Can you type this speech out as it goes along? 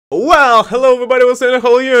Well, hello everybody, what's in the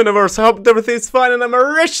whole universe? I hope everything is fine, and I'm a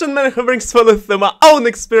Russian man who brings forth my own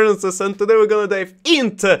experiences, and today we're gonna dive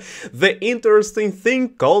into the interesting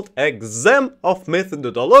thing called exam of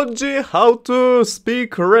methodology, how to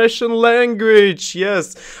speak Russian language.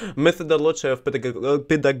 Yes, methodology of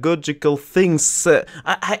pedagogical things.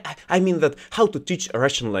 I mean that how to teach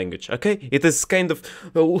Russian language. Okay, it is kind of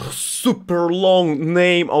a super long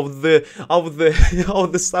name of the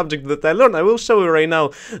subject that I learned. I will show you right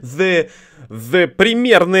now the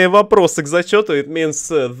примерные вопросы к зачету. It means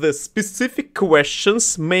the specific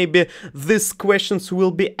questions. Maybe these questions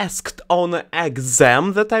will be asked on an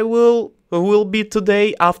exam that I will be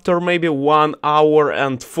today. After maybe 1 hour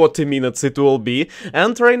and 40 minutes it will be.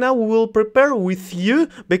 And right now we will prepare with you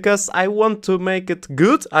because I want to make it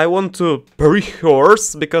good. I want to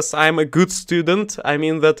rehearse because I'm a good student. I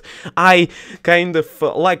mean that I kind of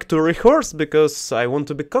like to rehearse because I want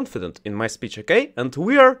to be confident in my speech, okay? And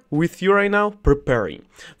we are with you right now preparing.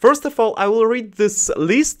 First of all, I will read this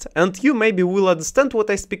list and you maybe will understand what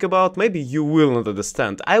I speak about. Maybe you will not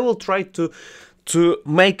understand. I will try to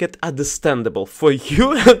make it understandable for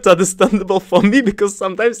you and understandable for me, because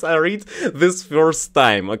sometimes I read this first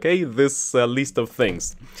time, okay, this list of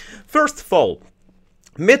things. First of all,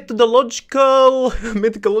 methodological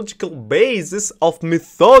basis of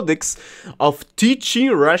methodics of teaching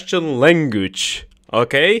Russian language,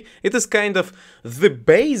 okay? It is kind of the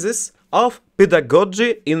basis of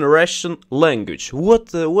pedagogy in Russian language. What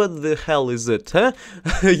the hell is it, huh?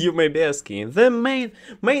 You may be asking. The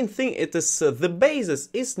main thing, it is the basis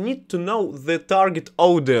is need to know the target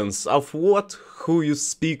audience of who you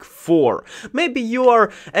speak for. Maybe you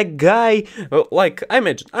are a guy, like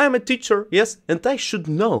imagine I'm a teacher, yes, and I should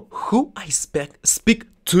know who I speak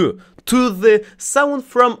to the someone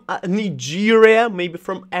from Nigeria, maybe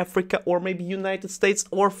from Africa, or maybe United States,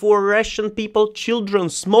 or for Russian people, children,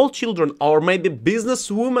 small children, or maybe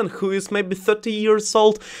businesswoman who is maybe 30 years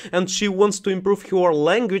old and she wants to improve her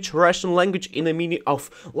language, Russian language, in a meaning of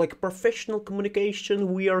like professional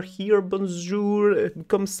communication. We are here, bonjour,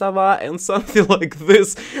 comme ça va, and something like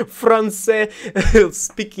this, français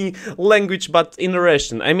speaking language, but in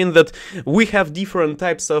Russian. I mean that we have different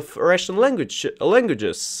types of Russian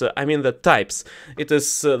languages. I mean the types. It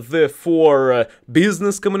is for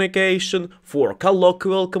business communication, for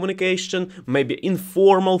colloquial communication, maybe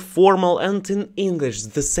informal, formal, and in English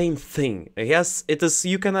the same thing. Yes, it is.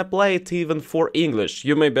 You can apply it even for English.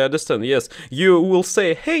 You maybe understand. Yes, you will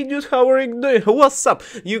say, "Hey dude, how are you doing? What's up?"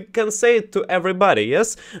 You can say it to everybody.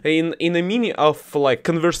 Yes, in a meaning of like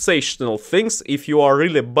conversational things. If you are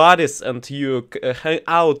really buddies and you hang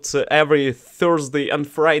out every Thursday and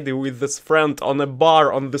Friday with this friend on a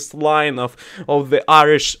bar on this line of the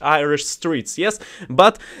Irish streets, yes.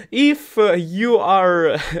 But if you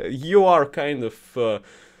are kind of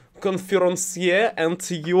conferencier and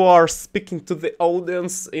you are speaking to the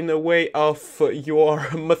audience in a way of you are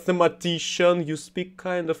a mathematician, you speak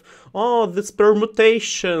kind of, oh, this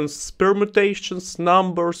permutations,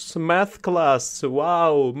 numbers, math class,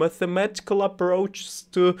 wow, mathematical approaches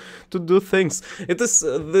to do things. It is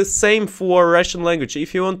the same for Russian language.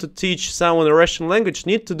 If you want to teach someone a Russian language,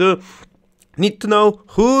 need to know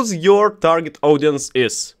who's your target audience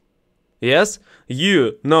is. Yes,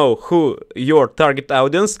 you know who your target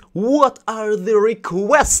audience. What are the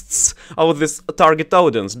requests of this target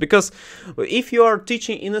audience? Because if you are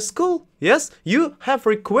teaching in a school, yes, you have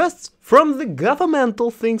requests from the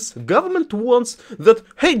governmental things. Government wants that,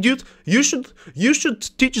 hey dude, you should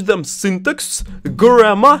teach them syntax,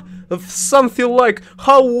 grammar, something like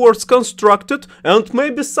how words constructed, and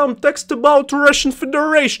maybe some text about Russian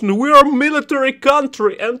Federation. We are a military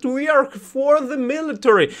country and we are for the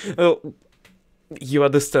military. You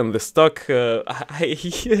understand this talk?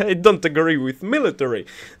 I don't agree with military.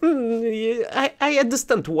 I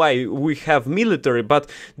understand why we have military, but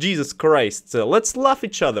Jesus Christ, let's love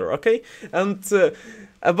each other, okay? And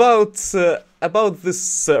about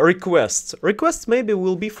this request maybe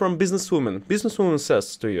will be from businesswoman. Businesswoman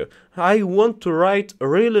says to you, I want to write a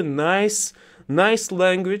really nice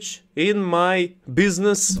language in my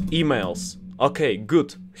business emails. Okay,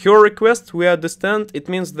 good. Her request, we understand. It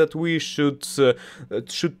means that we should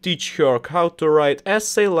teach her how to write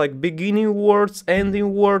essay, like beginning words,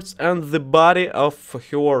 ending words, and the body of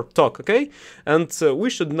her talk. Okay, and we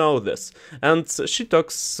should know this. And she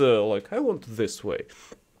talks like, I want this way.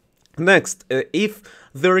 Next, if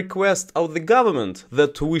the request of the government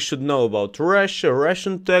that we should know about Russia,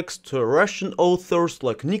 Russian text, Russian authors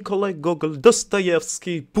like Nikolai Gogol,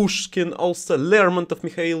 Dostoevsky, Pushkin, also Lermontov,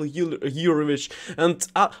 Mikhail Yurovich, and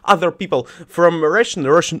other people from Russian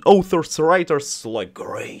authors, writers, like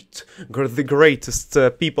the greatest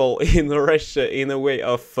people in Russia in a way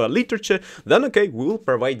of literature, then okay, we will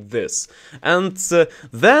provide this. And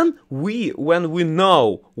then when we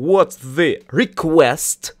know what's the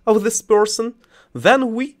request of this person,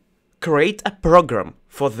 then we create a program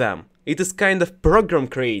for them. It is kind of program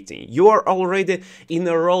creating. You are already in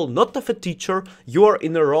a role not of a teacher, you are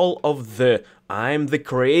in a role of I'm the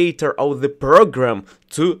creator of the program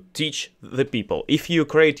to teach the people. If you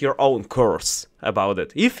create your own course about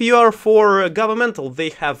it. If you are for governmental, they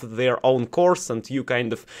have their own course and you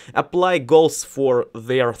kind of apply goals for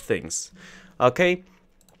their things. Okay?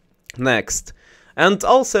 Next. And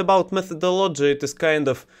also about methodology, it is kind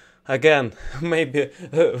of, again, maybe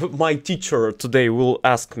my teacher today will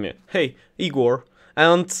ask me, hey, Igor,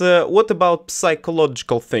 and what about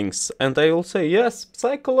psychological things? And I will say, yes,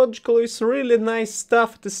 psychological is really nice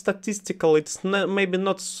stuff, it is statistical, it's maybe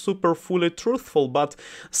not super fully truthful, but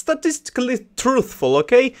statistically truthful,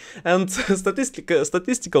 okay? And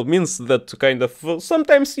statistical means that kind of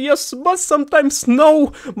sometimes yes, but sometimes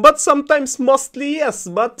no, but sometimes mostly yes,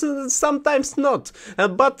 but sometimes not.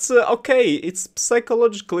 Okay, it's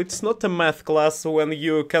psychological, it's not a math class when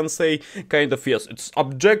you can say kind of yes, it's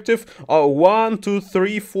objective, 1, 2,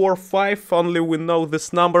 3, 4, 5, only we know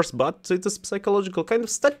these numbers, but it is psychological, kind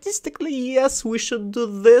of statistically, yes, we should do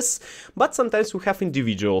this, but sometimes we have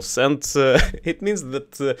individuals, and it means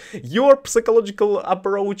that your psychological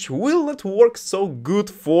approach will not work so good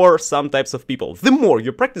for some types of people. The more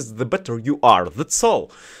you practice, the better you are, that's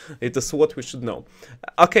all. It is what we should know.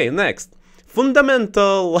 Okay, next.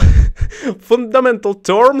 Fundamental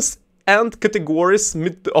terms and categories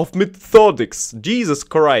of methodics. Jesus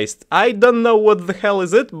Christ, I don't know what the hell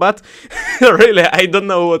is it, but really I don't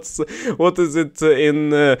know what is it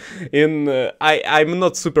I'm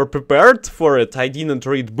not super prepared for it. I didn't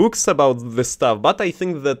read books about this stuff, but I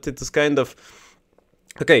think that it is kind of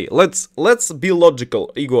okay. Let's be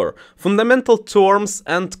logical, Igor. Fundamental terms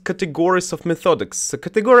and categories of methodics. A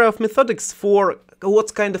category of methodics for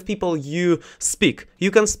what kind of people you speak.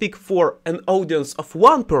 You can speak for an audience of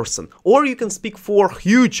one person, or you can speak for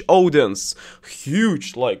huge audience,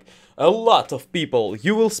 huge, like a lot of people.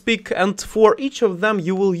 You will speak, and for each of them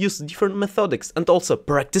you will use different methodics and also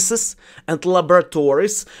practices and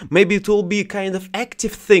laboratories. Maybe it will be kind of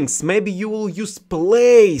active things. Maybe you will use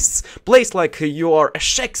plays like you are a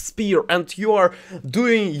Shakespeare and you are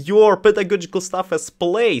doing your pedagogical stuff as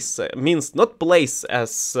plays. Means not place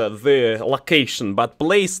as the location, but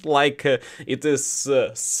place like it is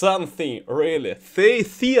something really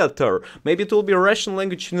theater. Maybe it will be Russian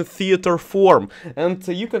language in a theater form, and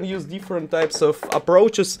you can use different types of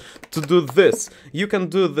approaches to do this. You can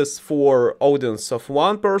do this for audience of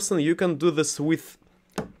one person, you can do this with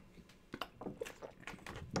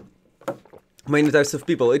many types of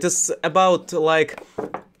people. It is about, like,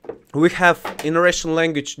 we have in Russian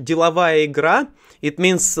language деловая игра, it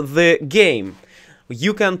means the game.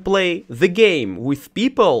 You can play the game with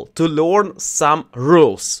people to learn some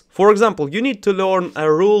rules. For example, you need to learn a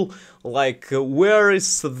rule like where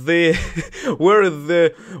is the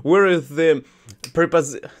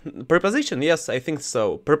preposition? Yes, I think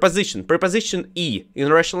so. Preposition E in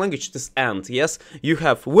Russian language it is and. Yes, you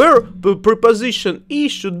have where the preposition E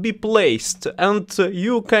should be placed, and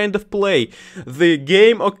you kind of play the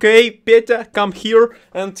game. Okay, Petya, come here,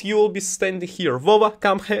 and you will be standing here. Vova,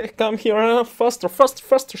 come here, faster,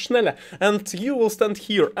 schneller, and you will stand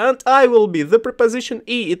here, and I will be the preposition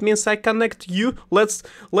E. It means I connect you. Let's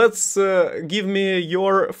give me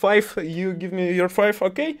your 5. You give me your 5.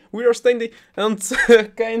 Okay, we are standing and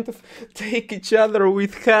kind of take each other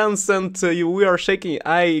with hands, and we are shaking.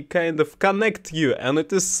 I kind of connect you, and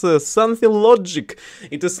it is something logic.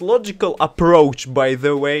 It is logical approach, by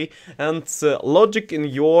the way, and logic in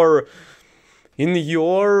your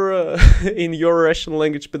Russian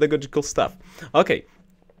language pedagogical stuff. Okay.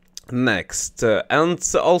 Next, and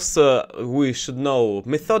also we should know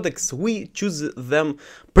methodics. We choose them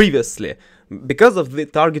previously because of the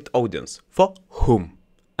target audience, for whom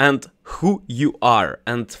and who you are,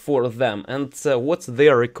 and for them, and what's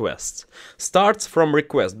their request. Starts from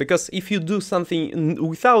request, because if you do something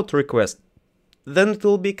without request, then it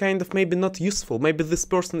will be kind of maybe not useful. Maybe this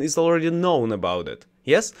person is already known about it.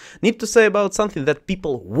 Yes, need to say about something that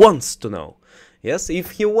people wants to know. Yes,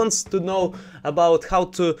 if he wants to know about how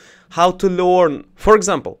to learn, for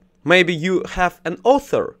example, maybe you have an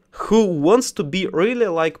author who wants to be really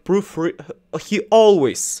like proofreader, he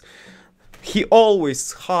always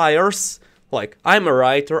hires, like, I'm a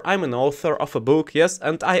writer, I'm an author of a book, yes,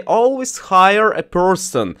 and I always hire a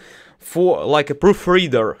person for, like, a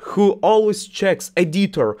proofreader who always checks,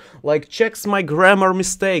 editor, like, checks my grammar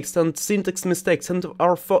mistakes and syntax mistakes and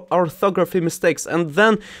orthography mistakes, and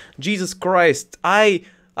then, Jesus Christ, I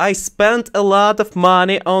spent a lot of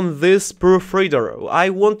money on this proofreader. I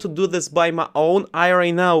want to do this by my own. I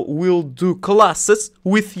right now will do classes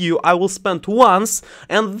with you. I will spend once,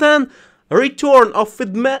 and then return of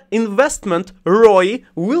investment, ROI,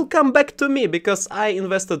 will come back to me because I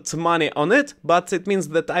invested money on it, but it means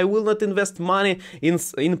that I will not invest money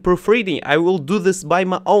in proofreading. I will do this by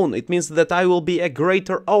my own. It means that I will be a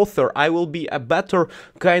greater author. I will be a better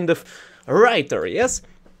kind of writer, yes?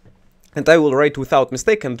 And I will write without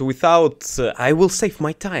mistake and without... I will save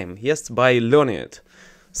my time, yes, by learning it.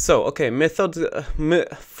 So, okay,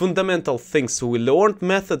 fundamental things we learned,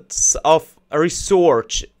 methods of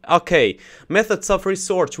research. Okay, methods of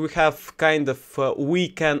research, we have kind of, we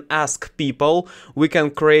can ask people, we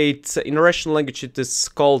can create, in Russian language it is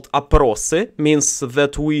called опросы, means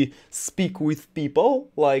that we speak with people,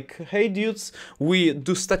 like, hey dudes, we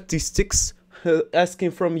do statistics,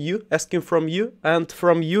 asking from you, and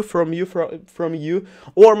from you,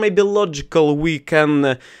 or maybe logical we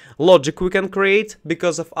can create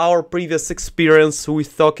because of our previous experience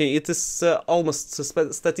with talking. It is almost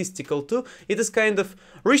statistical too. It is kind of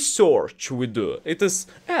research we do. It is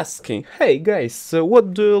asking, hey guys,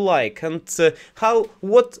 what do you like, and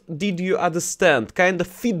what did you understand? Kind of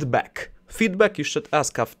feedback you should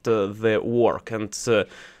ask after the work, and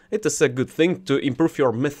it is a good thing to improve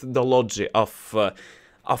your methodology of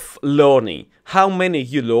learning. How many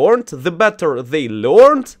you learned, the better they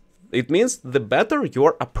learned, it means the better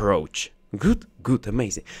your approach. Good,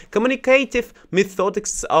 amazing. Communicative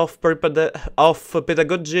methodics of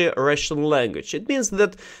pedagogy Russian language. It means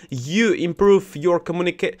that you improve your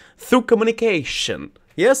through communication,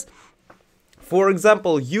 yes? For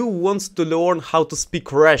example, you want to learn how to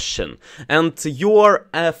speak Russian, and you are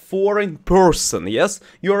a foreign person, yes?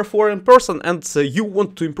 You are a foreign person, and you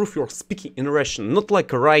want to improve your speaking in Russian, not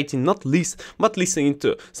like writing, but listening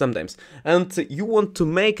to sometimes. And you want to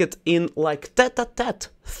make it in like tete-a-tete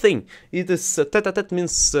thing. It is tete-a-tete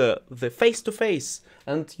means the face-to-face,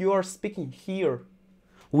 and you are speaking here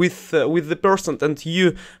with the person, and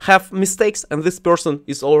you have mistakes, and this person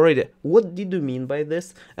is already, what did you mean by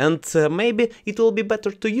this? And maybe it will be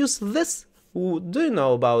better to use this. Do you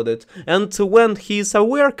know about it? And when he is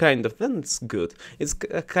aware, kind of, then it's good. It's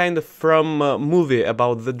kind of from a movie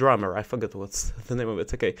about the drummer. I forgot what's the name of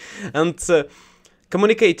it. Okay, and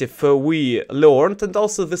communicative we learned, and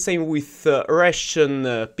also the same with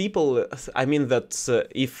Russian people. I mean that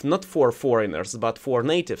if not for foreigners but for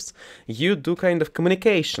natives, you do kind of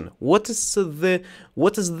communication. What is the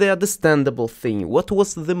understandable thing? What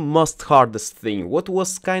was the most hardest thing? What's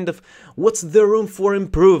the room for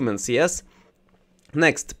improvements? Yes.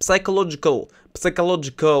 Next, psychological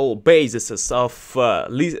bases of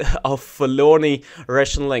learning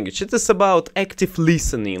Russian language. It is about active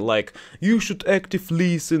listening, like you should active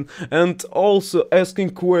listen, and also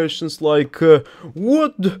asking questions like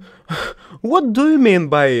what do you mean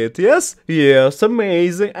by it? Yes,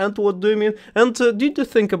 amazing. And what do you mean? And did you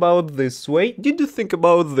think about this way?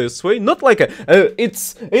 Not like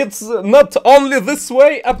it's not only this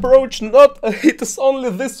way approach. Not it is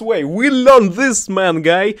only this way. We learn this, man,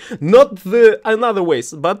 guy. Not the another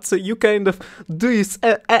ways, but you kind of do it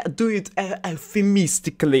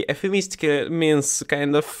euphemistically. Euphemistically means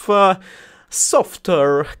kind of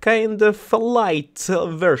softer, kind of light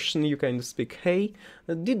version. You kind of speak, hey,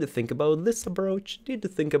 did you think about this approach? Did you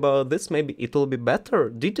think about this? Maybe it will be better.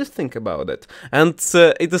 Did you think about it? And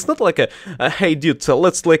it is not like hey dude,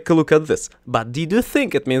 let's like look at this. But did you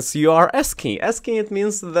think? It means you are asking. Asking, it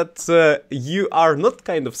means that you are not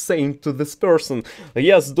kind of saying to this person,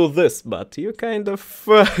 yes, do this, but you kind of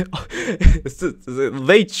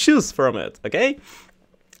they choose from it, okay?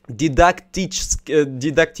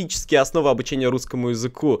 Дидактические основы обучения русскому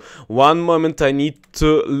языку. One moment, I need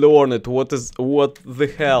to learn it. What the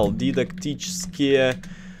hell? Дидактический.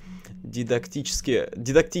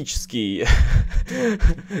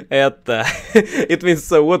 Это. It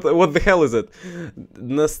means, what the hell is it?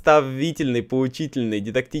 Наставительный, поучительный,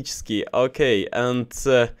 дидактический. Okay, and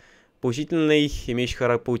поучительный, имеющий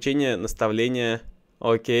характер поучения, наставление.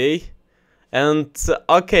 Okay. And,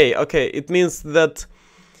 okay, it means that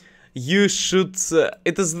you should,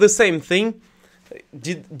 it is the same thing.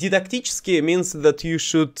 Didactически means that you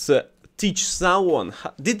should teach someone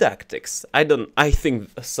didactics. I think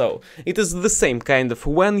so. It is the same kind of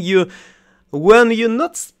when you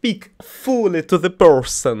not speak fully to the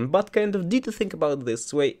person, but kind of did you think about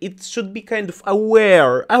this way? It should be kind of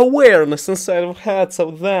awareness inside of heads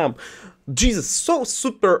of them. Jesus, so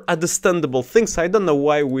super understandable things. I don't know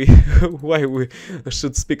why we why we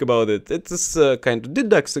should speak about it. It is kind of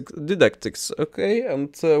didactics, okay?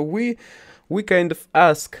 And we kind of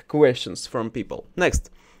ask questions from people. Next,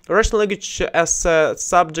 rational language as a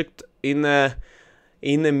subject in a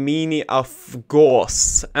meaning of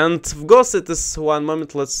GOS. And в GOS it is, one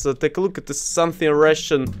moment, let's take a look. It is something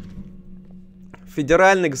Russian.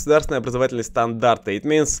 Федеральные государственные образовательные стандарты. It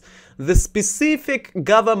means the specific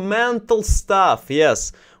governmental stuff.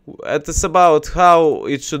 Yes, it is about how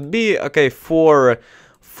it should be. Okay, for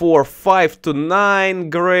 5 to 9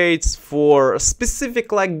 grades, for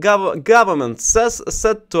specific like government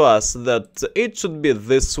said to us that it should be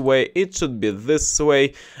this way, it should be this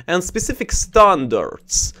way, and specific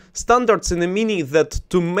standards in the meaning that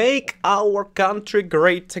to make our country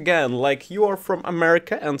great again. Like you are from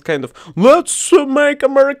America and kind of let's make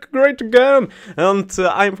America great again, and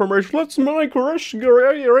I'm from Russia, let's make Russia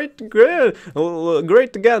great again.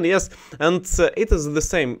 Yes, and it is the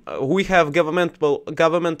same. We have governmental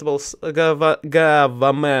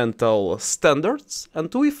standards,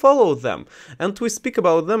 and we follow them, and we speak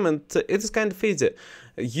about them, and it is kind of easy.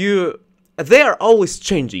 They are always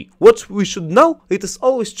changing. What we should know, it is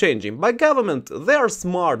always changing. By government, they are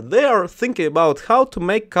smart. They are thinking about how to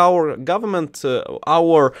make our government,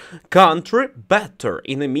 our country better,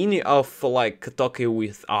 in the meaning of like talking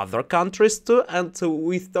with other countries too, and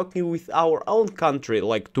with talking with our own country,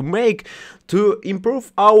 like to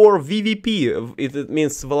improve our VVP. It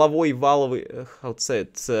means валовый, how to say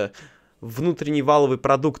it, внутренний валовый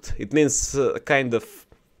продукт. It means kind of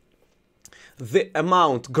the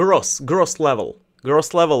amount, gross level.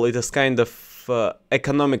 Gross level, it is kind of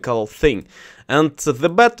economical thing. And the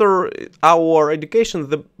better our education,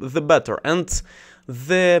 the better. And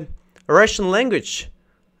the Russian language,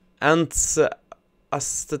 and it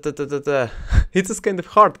is kind of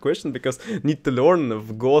hard question, because need to learn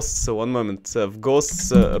в ГОС, one moment, в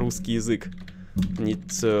ГОС русский язык.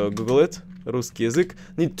 Need to Google it, русский язык.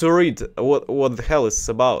 Need to read what the hell is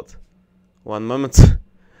about. One moment.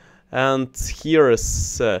 And here is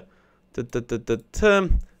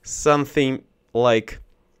something like,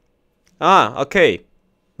 okay,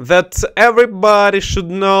 that everybody should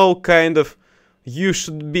know, kind of, you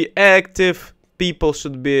should be active, people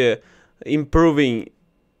should be improving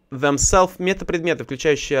themselves. Метапредметы,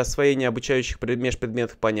 включающие освоение обучающих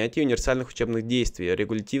межпредметных понятий, универсальных учебных действий,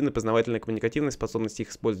 регулятивной, познавательной, коммуникативной способности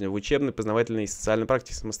их использования в учебной, познавательной и социальной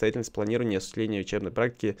практике, самостоятельность, планирование, осуществление учебной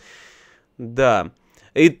практики. Да.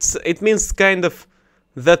 It means kind of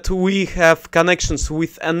that we have connections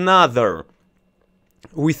with another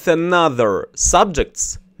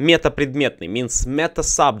subjects. Метапредметный means meta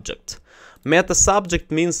subject. Meta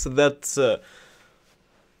subject means that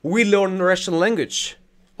we learn Russian language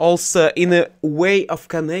also in a way of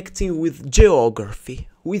connecting with geography,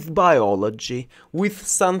 with biology, with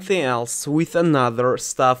something else, with another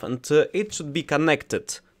stuff, and it should be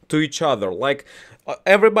connected to each other. Like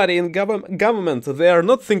everybody in government, they are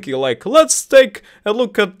not thinking like, let's take a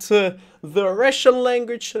look at the Russian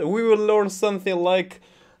language, we will learn something like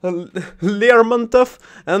Lermontov,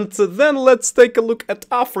 and then let's take a look at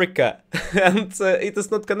Africa. And it is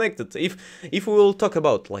not connected. If we will talk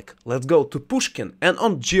about, like, let's go to Pushkin, and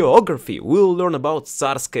on geography we will learn about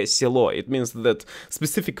Tsarskoye Selo. It means that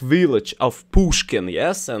specific village of Pushkin,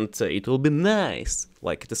 yes, and it will be nice,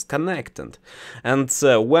 like it is connected. And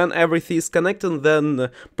when everything is connected, then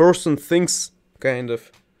person thinks kind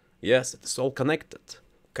of, yes, it is all connected,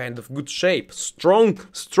 kind of good shape, strong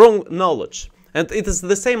knowledge. And it is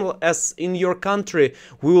the same as in your country.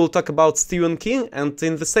 We will talk about Stephen King, and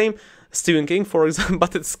in the same Stephen King, for example,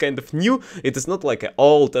 but it's kind of new. It is not like an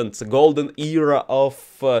old and golden era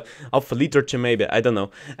of literature, maybe, I don't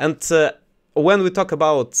know. And when we talk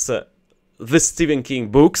about the Stephen King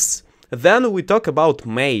books, then we talk about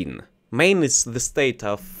Maine. Maine is the state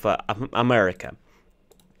of America.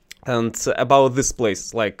 And about this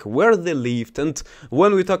place, like where they lived. And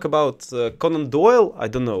when we talk about Conan Doyle, I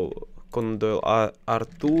don't know, Conan Doyle,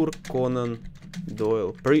 Arthur Conan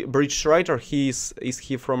Doyle, British writer, is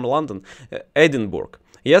he from London? Edinburgh,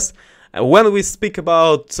 yes? When we speak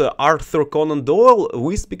about Arthur Conan Doyle,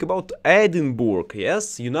 we speak about Edinburgh,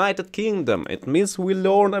 yes? United Kingdom. It means we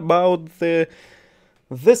learn about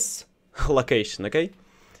this location, okay?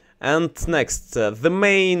 And next, the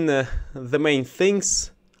main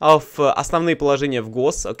things of основные положения в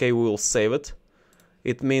ГОС, okay, we will save it.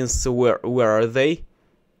 It means where are they?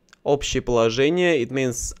 Общее положение. It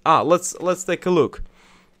means let's take a look.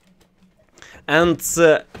 And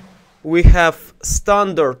we have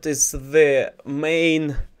standard is the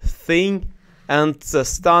main thing, and the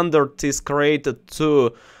standard is created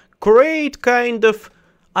to create kind of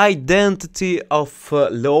identity of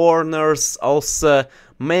learners, also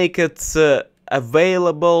make it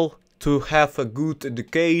available to have a good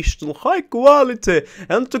education, high quality,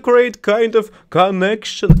 and to create kind of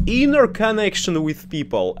connection, inner connection with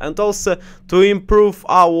people, and also to improve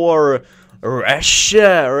our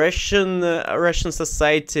Russian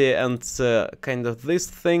society, and kind of these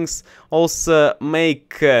things also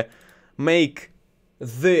make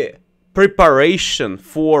the preparation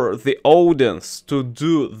for the audience to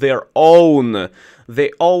do their own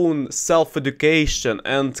self-education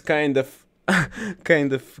and kind of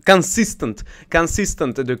consistent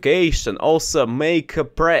education. Also make a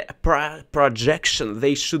projection.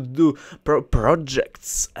 They should do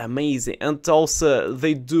projects, amazing, and also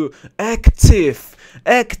they do active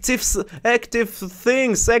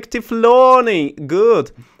things, active learning,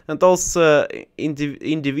 good. And also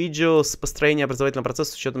individuals, построение образовательного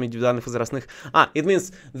процесса с учетом индивидуальных возрастных. It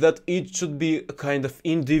means that it should be kind of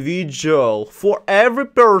individual for every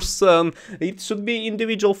person. It should be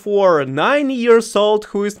individual for 9 years old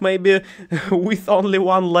who is maybe with only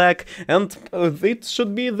one leg, and it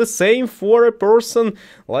should be the same for a person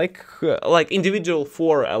like individual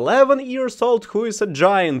for 11 years old who is a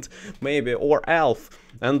giant maybe, or elf.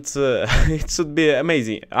 And it should be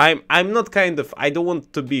amazing. I'm not kind of, I don't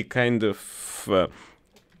want to be kind of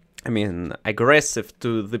aggressive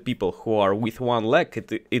to the people who are with one leg.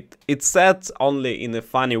 It's said only in a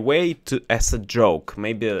funny way, as a joke,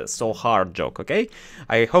 maybe a so hard joke, okay?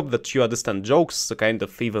 I hope that you understand jokes kind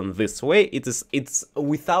of even this way. It's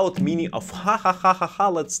without meaning of ha ha ha ha ha.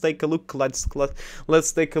 Let's take a look. Let's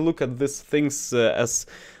take a look at these things as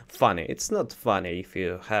funny. It's not funny if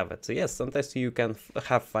you have it. Yes, sometimes you can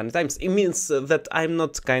have funny times. It means that I'm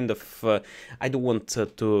not kind of I don't want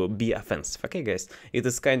to be offensive, okay guys? It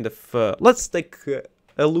is kind of let's take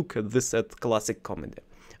a look at this at classic comedy,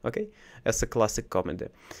 okay? As a classic comedy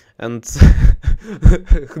and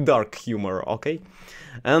dark humor, okay?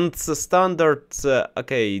 And standard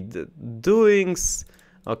okay, doings,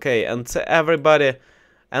 okay, and everybody,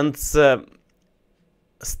 and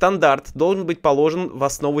стандарт должен быть положен в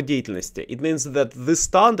основу деятельности. It means that the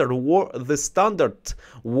standard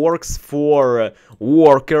works for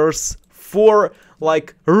workers, for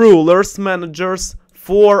like rulers, managers,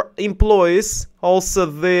 for employees, also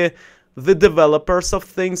the developers of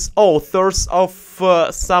things, authors of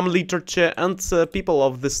some literature, and people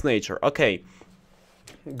of this nature. Okay,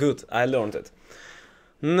 good, I learned it.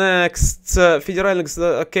 Next, федеральный,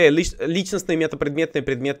 okay, личностные, метапредметные,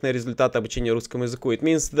 предметные результаты обучения русскому языку. It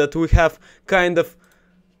means that we have kind of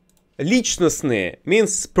личностные,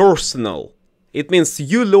 means personal. It means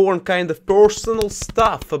you learn kind of personal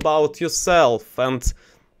stuff about yourself. And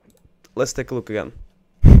let's take a look again.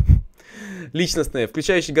 Личностные,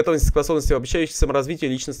 включающие готовность, способности, обучающие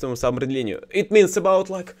саморазвитию, личностному самоопределению. It means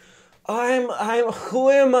about like, who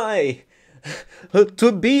am I?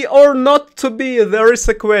 To be or not to be, there is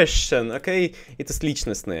a question, okay? It is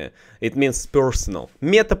личностные, it means personal.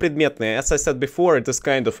 Метапредметные, as I said before, it is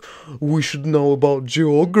kind of, we should know about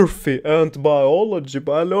geography and biology.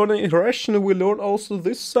 By learning Russian, we learn also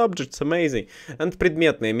these subjects, amazing. And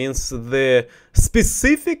предметные means the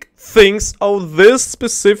specific things of this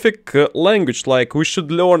specific language, like we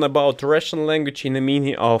should learn about Russian language in the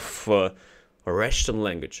meaning of Russian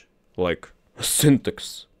language, like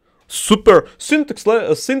syntax. Super syntax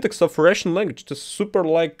of Russian language. It is super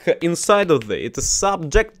like inside of it is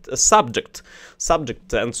subject,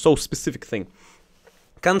 and so specific thing.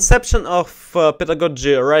 Conception of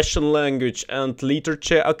pedagogy, Russian language and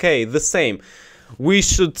literature. Okay, the same. We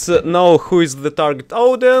should know who is the target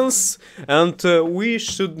audience, and we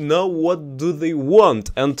should know what do they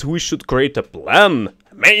want, and we should create a plan.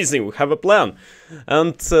 Amazing, we have a plan.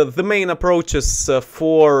 And the main approaches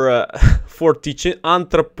for teaching,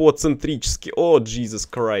 anthropocentrический. Oh Jesus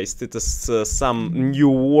Christ, it is some new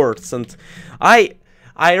words, and I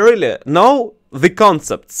really know the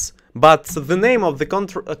concepts, but the name of the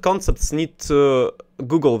concepts need to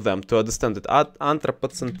Google them to understand it.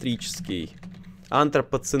 Anthropocentrический.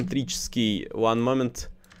 One moment.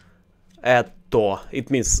 It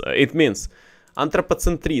means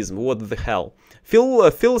anthropocentrизм. What the hell?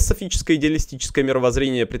 Философическое идеалистическое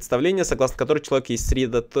мировоззрение, представление, согласно которой человек есть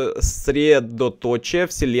средоточие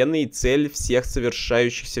вселенной и цель всех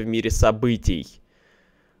совершающихся в мире событий.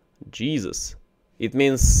 Jesus. It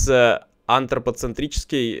means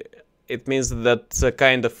anthropocentrический. it means that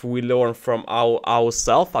kind of we learn from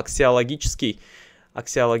ourselves. Аксиологический,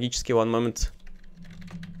 one moment.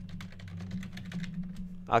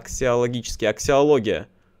 Аксиология.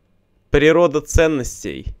 Природа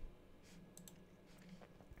ценностей.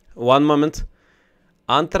 One moment.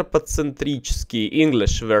 Anthropocentrический,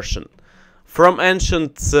 English version. From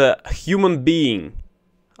ancient human being.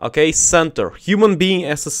 Okay, center. Human being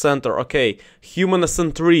as a center. Okay,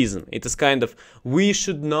 humanocentrism. It is kind of, we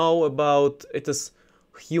should know about, it is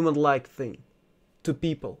human-like thing. To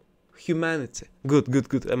people. Humanity. Good,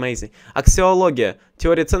 amazing. Аксиология.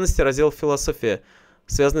 Теория ценностей, раздел философия.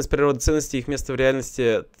 Связанные с природой ценностей и их место в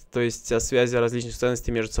реальности, то есть о связи различных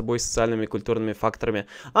ценностей между собой, социальными и культурными факторами.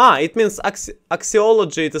 It means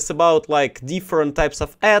axiology, it is about like different types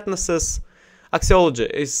of ethnoses. Axiology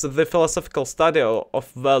is the philosophical study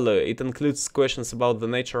of value. It includes questions about the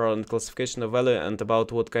nature and classification of value and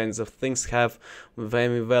about what kinds of things have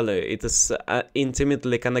value. It is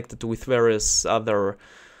intimately connected with various other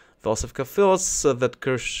philosophical fields that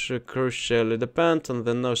crucially depend on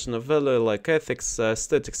the notion of value, like ethics,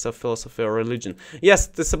 aesthetics of philosophy or religion.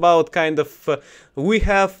 Yes, it's about kind of, we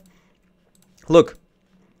have, look,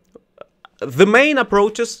 the main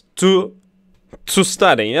approaches to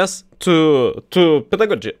studying, yes, to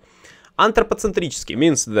pedagogy. Anthropocentrический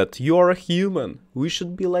means that you're a human, we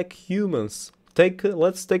should be like humans.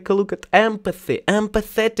 Let's take a look at empathy,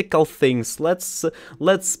 empathetical things. Let's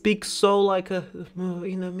speak so like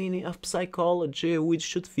in a meaning of psychology. We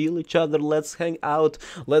should feel each other. Let's hang out.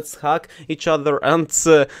 Let's hug each other. And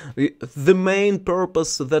the main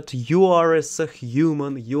purpose that you are as a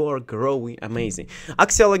human, you are growing. Amazing.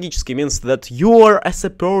 Axiologический means that you are as a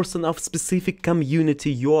person of specific community.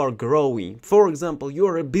 You are growing. For example, you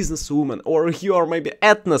are a businesswoman, or you are maybe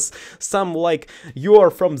ethnos. Some like you are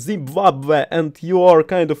from Zimbabwe and you are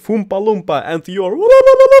kind of Oompa Loompa and you are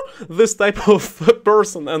this type of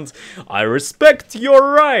person, and I respect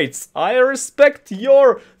your rights, I respect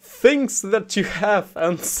your things that you have,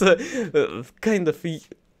 and kind of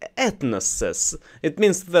ethnoses. It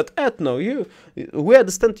means that we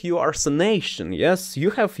understand you are a nation, yes? You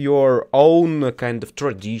have your own kind of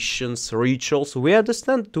traditions, rituals. We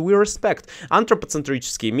understand, we respect.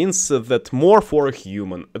 Anthropocentrический means that more for a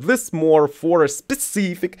human. This more for a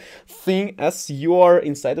specific thing as you are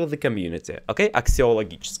inside of the community. Okay?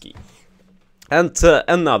 Axiologический. And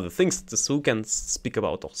another things we can speak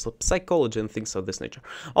about also psychology and things of this nature.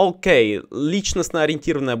 Okay,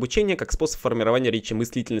 личностно-ориентированное обучение как способ формирования речи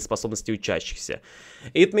мыслительной способности учащихся.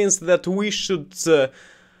 It means that we should...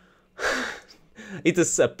 it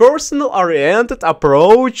is a personal-oriented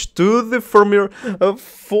approach to the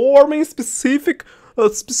forming specific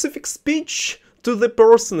speech to the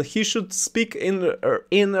person. He should speak in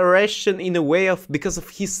Russian in a way of because of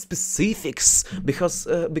his specifics, because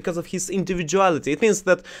of his individuality. It means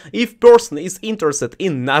that if person is interested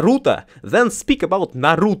in Naruto, then speak about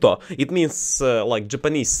Naruto. It means like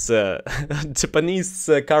Japanese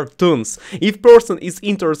cartoons. If person is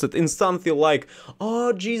interested in something like,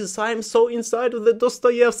 oh Jesus, I'm so inside of the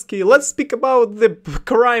Dostoevsky, let's speak about the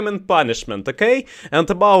crime and punishment, okay? And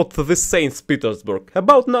about the Saint Petersburg.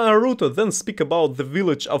 About Naruto, then speak about the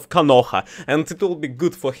village of Konoha, and it will be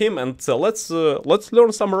good for him. And let's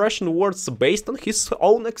learn some Russian words based on his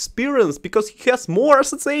own experience, because he has more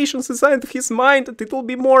associations inside his mind, and it will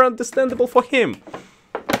be more understandable for him.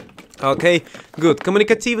 Okay, good.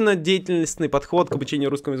 Коммуникативно-деятельностный подход к обучению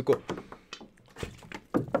русскому языку.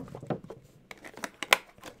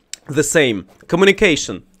 The same.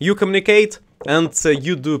 Communication. You communicate and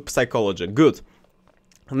you do psychology. Good.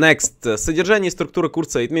 Next. Содержание и структура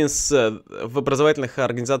курса. It means в образовательных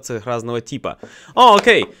организациях разного типа. Oh,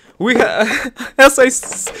 okay. We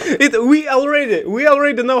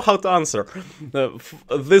already know how to answer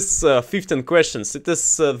this 15 questions. It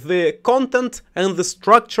is the content and the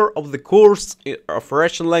structure of the course of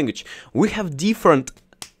Russian language. We have different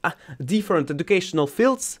educational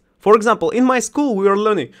fields. For example, in my school we are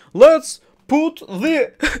learning. Let's put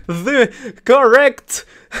the correct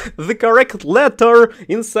letter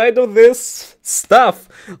inside of this stuff.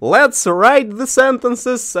 Let's write the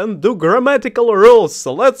sentences and do grammatical rules.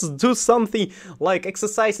 So let's do something like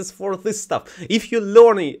exercises for this stuff. If you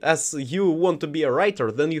learn as you want to be a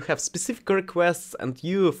writer, then you have specific requests and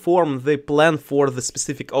you form the plan for the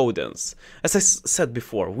specific audience. As I said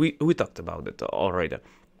before, we talked about it already.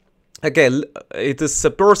 Okay, it is a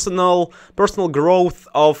personal growth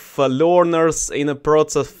of learners in a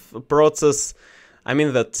process I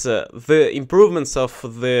mean that the improvements of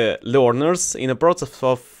the learners in a process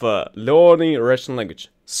of learning Russian language.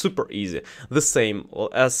 Super easy. The same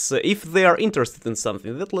as if they are interested in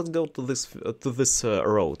something. Let's go to this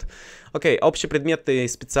road. Okay, общепредметные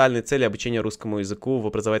специальные цели обучения русскому языку в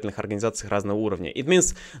образовательных организациях разного уровня. It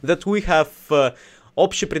means that we have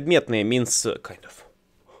общепредметные means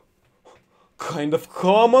kind of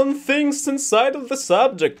common things inside of the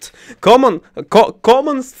subject. Common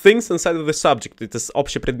things inside of the subject. It is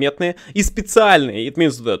общепредметные и специальные. It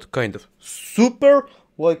means that kind of super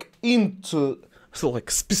like into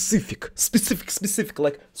like specific,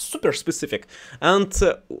 like super specific. And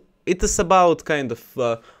it is about kind of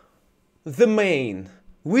the main.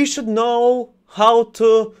 We should know how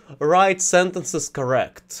to write sentences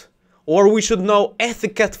correct. Or we should know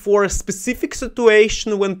etiquette for a specific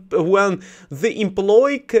situation when the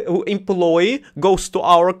employee goes to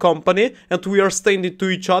our company and we are standing to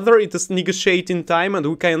each other. It is negotiating time and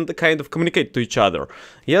we can kind of communicate to each other.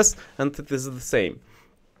 Yes, and it is the same.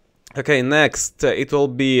 Okay, next it will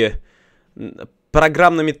be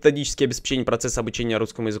программно-методическое обеспечение процесса обучения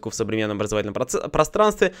русскому языку в современном образовательном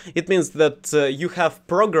пространстве. It means that you have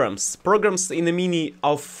programs in the meaning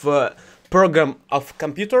of program of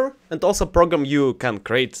computer and also program you can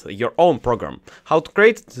create your own program. How to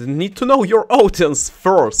create? You need to know your audience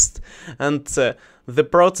first. And the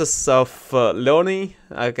process of learning,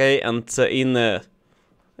 okay, and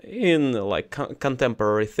in like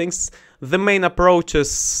contemporary things, the main approach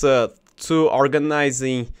is to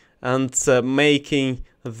organizing and making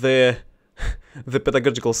the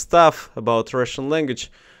pedagogical stuff about Russian language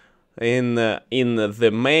in the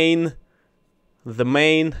main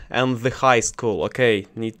and the high school. Okay,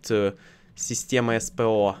 need to система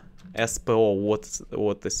SPO.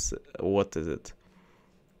 What is it?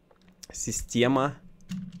 Система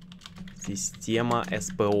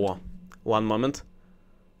SPO. One moment.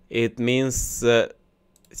 It means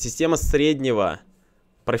система среднего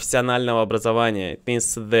профессионального образования. It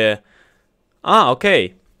means the...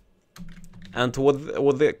 okay. And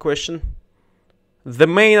what the question? The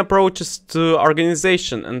main approaches to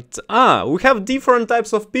organization. And we have different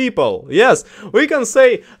types of people. Yes, we can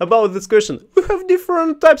say about this question. We have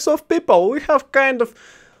different types of people. We have kind of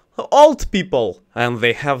old people, and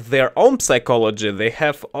they have their own psychology. They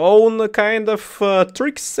have own kind of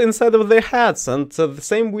tricks inside of their heads, and the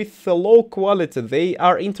same with low quality. They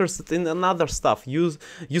are interested in another stuff. You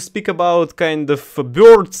speak about kind of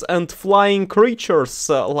birds and flying creatures,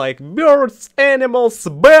 like birds, animals,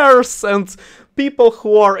 bears, and people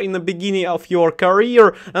who are in the beginning of your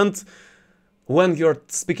career. And when you're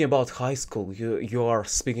speaking about high school, you are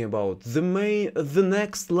speaking about the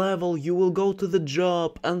next level. You will go to the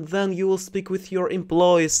job and then you will speak with your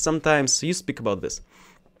employees sometimes. You speak about this.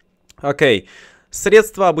 Okay.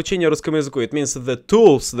 Средства обучения русскому языку. It means the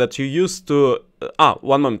tools that you use to...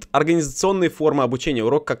 one moment. Организационные формы обучения.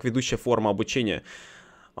 Урок как ведущая форма обучения.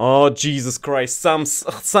 Oh, Jesus Christ,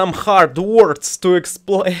 some hard words to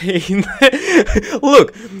explain.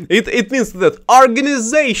 Look, it means that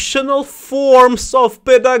organizational forms of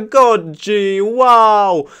pedagogy.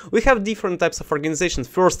 Wow! We have different types of organizations.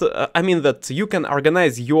 First, I mean that you can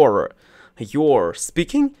organize your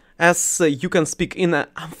speaking as you can speak in an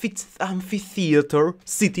amphitheater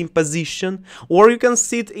sitting position, or you can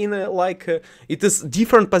sit in it is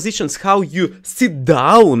different positions how you sit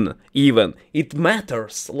down even. It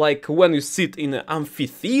matters, like when you sit in an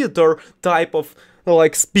amphitheater type of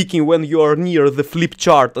like speaking when you are near the flip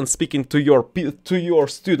chart and speaking to your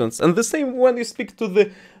students, and the same when you speak to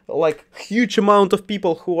the like huge amount of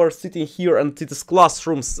people who are sitting here, and it is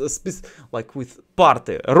classrooms like with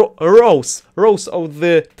party rows of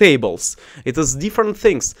the tables. It is different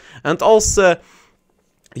things. And also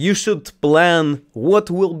you should plan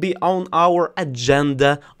what will be on our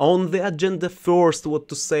agenda. On the agenda first, what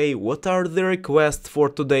to say, what are the requests for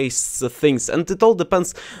today's things, and it all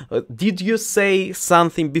depends. Did you say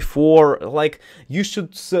something before? Like you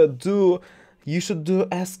should do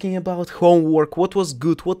asking about homework, what was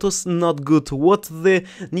good, what was not good, what they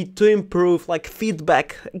need to improve, like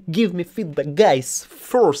feedback. Give me feedback, guys.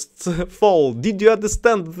 First of all, did you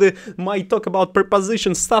understand my talk about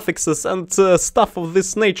prepositions, suffixes, and stuff of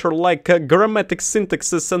this nature, like grammatic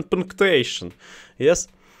syntaxes and punctuation? Yes?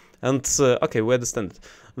 And, okay, we understand it.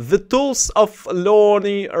 The tools of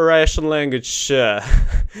learning Russian language.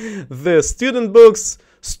 The student books,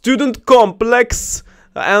 student complex,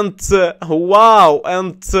 and wow,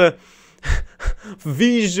 and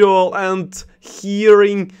visual and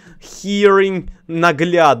hearing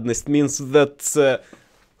наглядность means that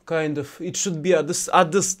kind of, it should be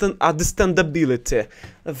understandability,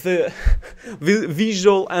 the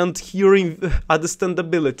visual and hearing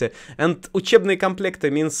understandability. And учебные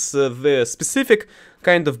комплекты means the specific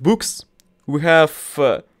kind of books. We have,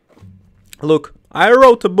 look, I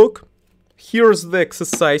wrote a book, here's the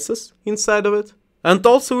exercises inside of it. And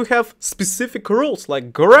also we have specific rules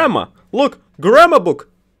like grammar. Look, grammar book,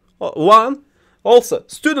 one. Also,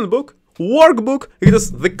 student book, workbook, it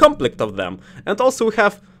is the complete of them. And also we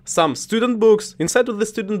have some student books. Inside of the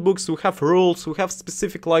student books we have rules, we have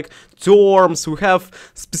specific like terms, we have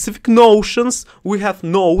specific notions, we have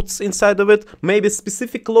notes inside of it, maybe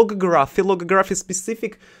specific logography. Logography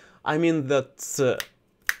specific, I mean that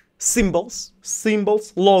symbols,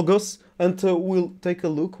 logos, and we'll take a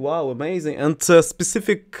look. Wow, amazing. And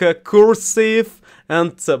specific cursive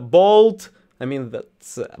and bold, I mean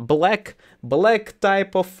that's black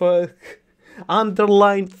type of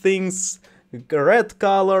underlined things, red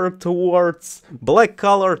colored words, black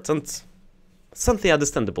colored, and something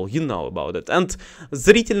understandable, you know about it. And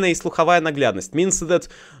зрительная и слуховая наглядность means that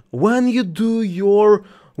when you do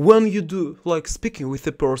like speaking with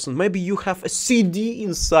a person, maybe you have a CD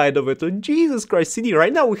inside of it. Oh, Jesus Christ, CD.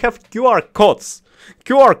 Right now we have QR codes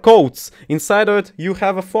inside of it. You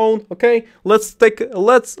have a phone, okay? Let's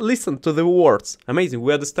listen to the words. Amazing,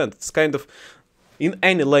 we understand. It's kind of in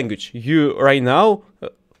any language. You right now,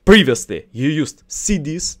 previously you used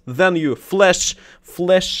CDs, then you flash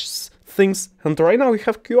things, and right now we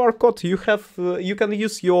have QR code. You can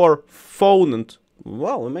use your phone, and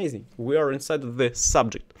wow, amazing. We are inside of the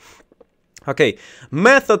subject. Okay,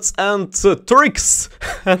 methods and tricks,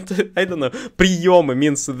 and I don't know, приемы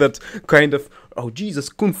means that kind of, oh Jesus,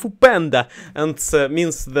 Kung Fu Panda, and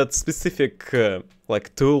means that specific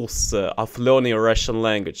like tools of learning Russian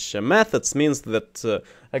language. Methods means that,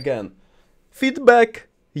 again, feedback,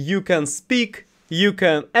 you can speak, you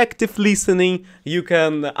can active listening, you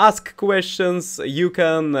can ask questions, you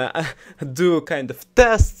can do kind of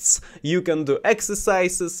tests, you can do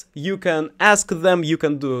exercises, you can ask them, you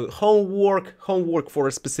can do homework for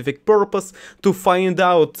a specific purpose, to find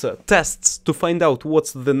out tests, to find out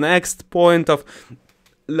what's the next point of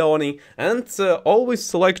learning, and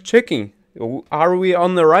always like checking, are we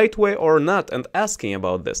on the right way or not, and asking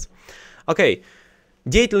about this. Okay.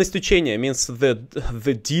 Деятельность учения means the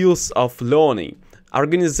deals of learning.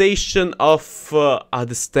 Organization of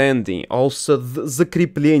understanding. Also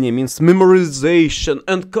закрепление means memorization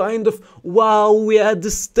and kind of wow, we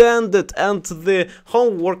understand it, and the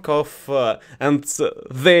homework of and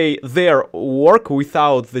their work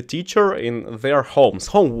without the teacher in their homes,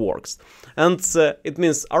 homeworks. And it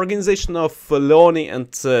means organization of learning and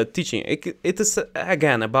teaching. It is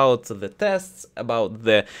again about the tests, about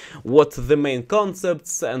what the main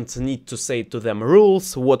concepts, and need to say to them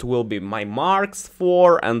rules, what will be my marks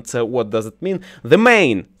for, and what does it mean. The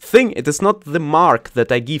main thing, it is not the mark that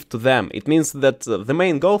I give to them. It means that the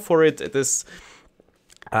main goal for it is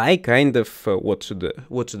I kind of what should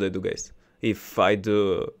I do, guys? If I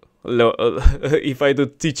do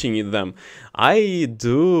teaching them, I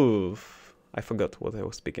forgot what I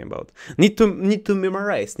was speaking about. Need to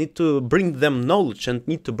memorize, need to bring them knowledge, and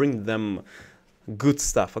need to bring them good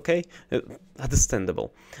stuff, okay?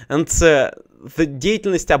 Understandable. And the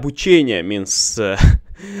деятельность обучения means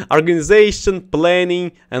organization,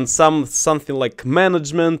 planning, and something like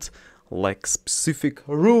management, like specific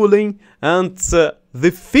ruling, and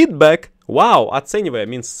the feedback. Wow, оценивая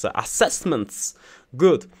means assessments.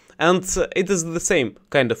 Good. And it is the same,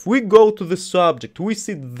 kind of. We go to the subject, we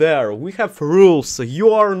sit there, we have rules.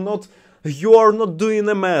 You are not doing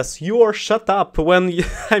a mess. You are shut up when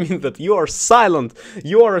I mean that you are silent.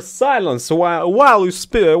 You are silent while you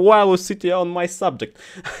sit on my subject.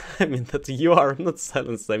 I mean that you are not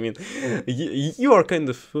silent. I mean you are kind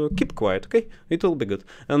of keep quiet, okay? It will be good.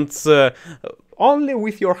 And only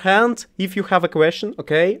with your hand, if you have a question,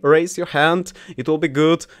 okay, raise your hand, it will be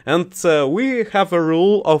good. And we have a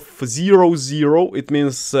rule of 00. It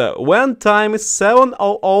means when time is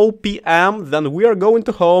 7:00 p.m, then we are going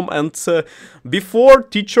to home, and before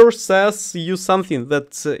teacher says you something,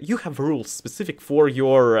 that you have rules specific for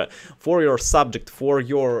your subject, for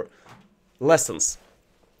your lessons.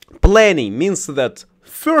 Planning means that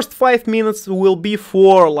first 5 minutes will be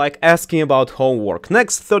for like asking about homework.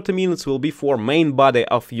 Next 30 minutes will be for main body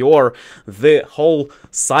of the whole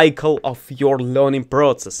cycle of your learning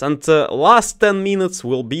process. And last 10 minutes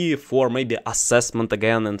will be for maybe assessment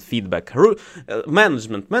again and feedback.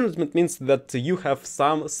 Management means that you have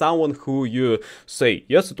someone who you say,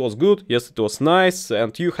 yes, it was good, yes, it was nice,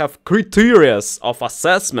 and you have criteria of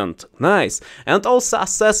assessment. Nice. And also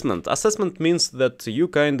assessment means that you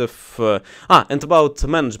kind of and about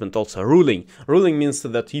and management also. Ruling means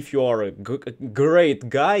that if you are a great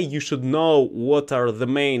guy, you should know what are the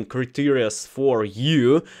main criteria for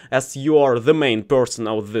you, as you are the main person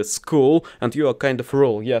of the school, and you are kind of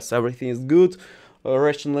rule. Yes, everything is good.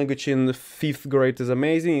 Russian language in 5th grade is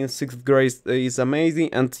amazing, in 6th grade is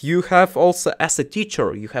amazing, and you have also, as a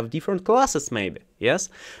teacher, you have different classes maybe, yes?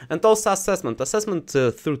 And also assessment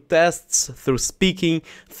through tests, through speaking,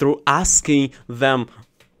 through asking them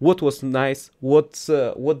what was nice, what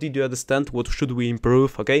did you understand, what should we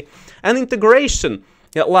improve, okay? And integration.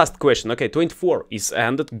 Yeah, last question. Okay, 24 is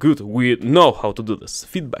ended. Good, we know how to do this.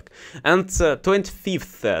 Feedback. And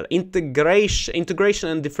 25th, integration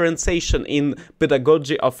and differentiation in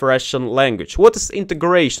pedagogy of Russian language. What is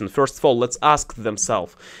integration? First of all, let's ask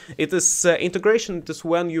themselves. It is integration. It is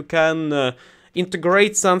when you can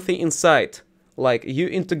integrate something inside. Like you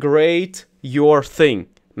integrate your thing.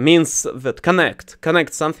 Means that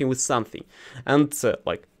connect something with something. And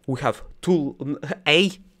like we have tool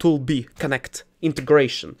A, tool B, connect.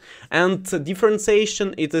 Integration. And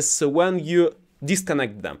differentiation, it is when you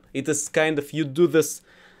disconnect them. It is kind of, you do this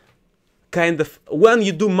kind of when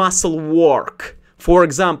you do muscle work. For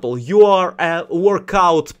example, you are a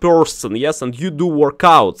workout person, yes, and you do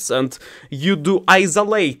workouts, and you do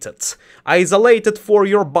isolated for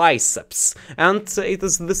your biceps, and it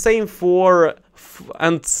is the same for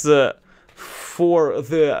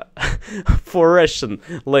for Russian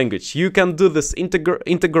language. You can do this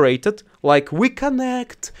integrated, like we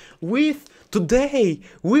connect with today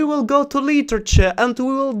we will go to literature and we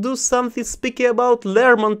will do something speaking about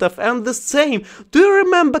Lermontov, and the same. Do you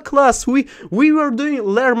remember, class? We were doing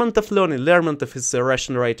Lermontov learning. Lermontov is a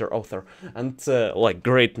Russian writer, author, and like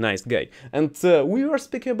great, nice guy. And we were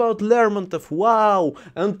speaking about Lermontov. Wow!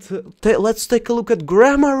 And let's take a look at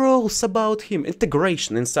grammar rules about him.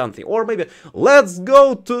 Integration in something, or maybe let's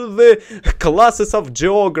go to the classes of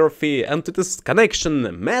geography, and it is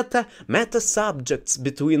connection, meta subjects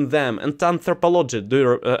between them, and anthropology. Do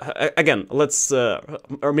you, again, let's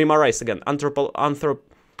memorize again.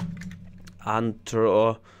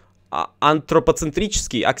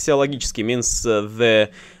 Anthropocentrический, axiologically means the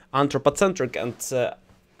anthropocentric, and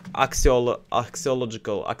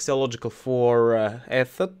axiological for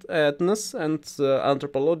ethnos, and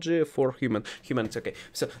anthropology for humanity. Okay,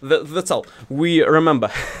 so that's all we remember.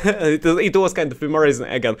 it was kind of memorizing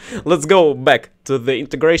again. Let's go back to the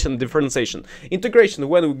integration, differentiation. Integration,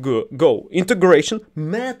 when we go integration,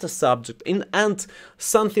 meta subject, and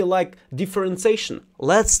something like differentiation.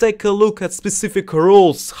 Let's take a look at specific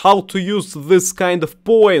rules, how to use this kind of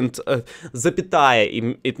point, запятая,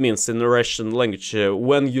 it means in Russian language,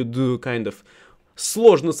 when you do kind of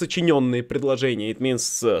сложно сочиненные предложения. It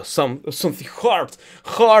means something hard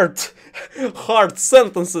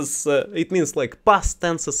sentences. It means like past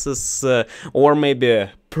tenses, or maybe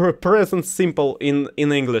present simple in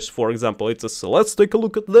English, for example. It is let's take a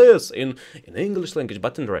look at this in English language,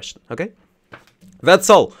 but in Russian. Okay.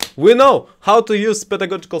 That's all. We know how to use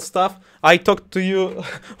pedagogical stuff. I talked to you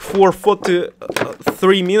for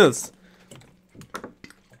 43 minutes.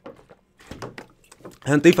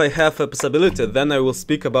 And if I have a possibility, then I will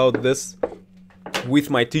speak about this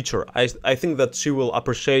with my teacher. I think that she will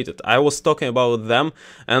appreciate it. I was talking about them,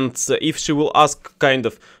 and if she will ask kind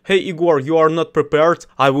of, hey Igor, you are not prepared,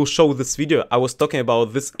 I will show this video. I was talking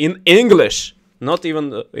about this in English. Not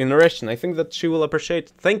even in Russian. I think that she will appreciate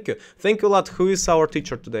it. Thank you. Thank you a lot. Who is our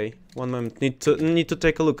teacher today? One moment. Need to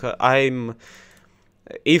take a look.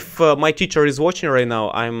 If my teacher is watching right now,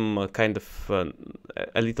 I'm kind of a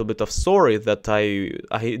little bit of sorry that I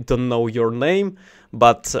don't know your name.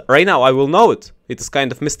 But right now I will know it. It is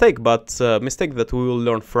kind of mistake, but mistake that we will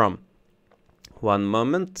learn from. One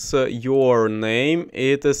moment. Your name,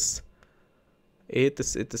 it is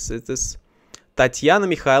Татьяна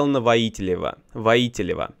Михайловна Воителева.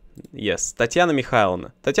 Yes, Tatiana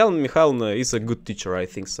Mikhailovna. Tatiana Mikhailovna is a good teacher, I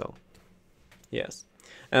think so. Yes.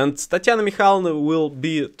 And Tatiana Mikhailovna will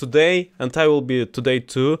be today, and I will be today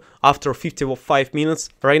too, after 55 minutes.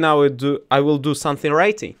 Right now I will do some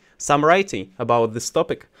writing about this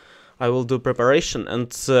topic. I will do preparation,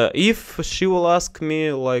 and if she will ask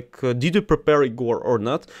me, like, did you prepare Igor or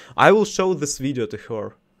not, I will show this video to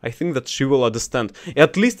her. I think that she will understand.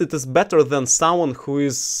 At least it is better than someone who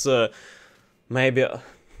is maybe...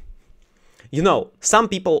 You know, some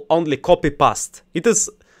people only copy-paste. It is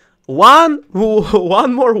one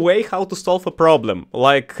more way how to solve a problem,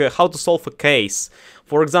 like how to solve a case.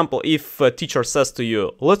 For example, if a teacher says to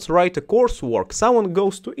you, let's write a coursework, someone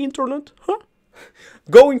goes to internet,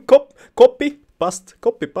 going copy,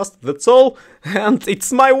 copy paste, that's all, and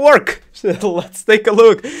it's my work. Let's take a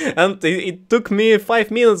look. And it took me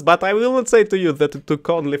 5 minutes, but I will not say to you that it took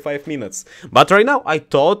only 5 minutes. But right now I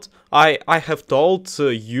thought I have told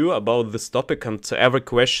you about this topic and every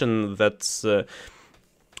question that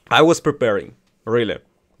I was preparing. Really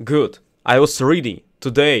good. I was reading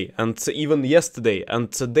today and even yesterday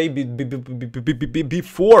and the day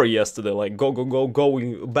before yesterday, like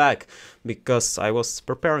going back, because I was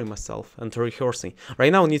preparing myself and rehearsing.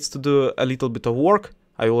 Right now needs to do a little bit of work.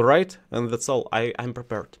 I will write, and that's all. I'm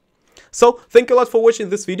prepared. So, thank you a lot for watching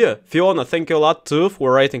this video. Fiona, thank you a lot too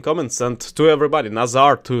for writing comments, and to everybody.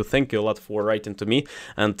 Nazar too, thank you a lot for writing to me.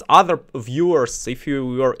 And other viewers, if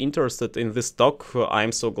you are interested in this talk,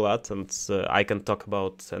 I'm so glad, and I can talk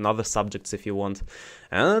about another subjects if you want.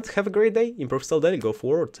 And have a great day, improve still daily, go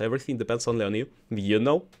forward. Everything depends only on you. You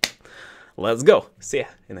know. Let's go. See ya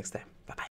next time. Bye-bye.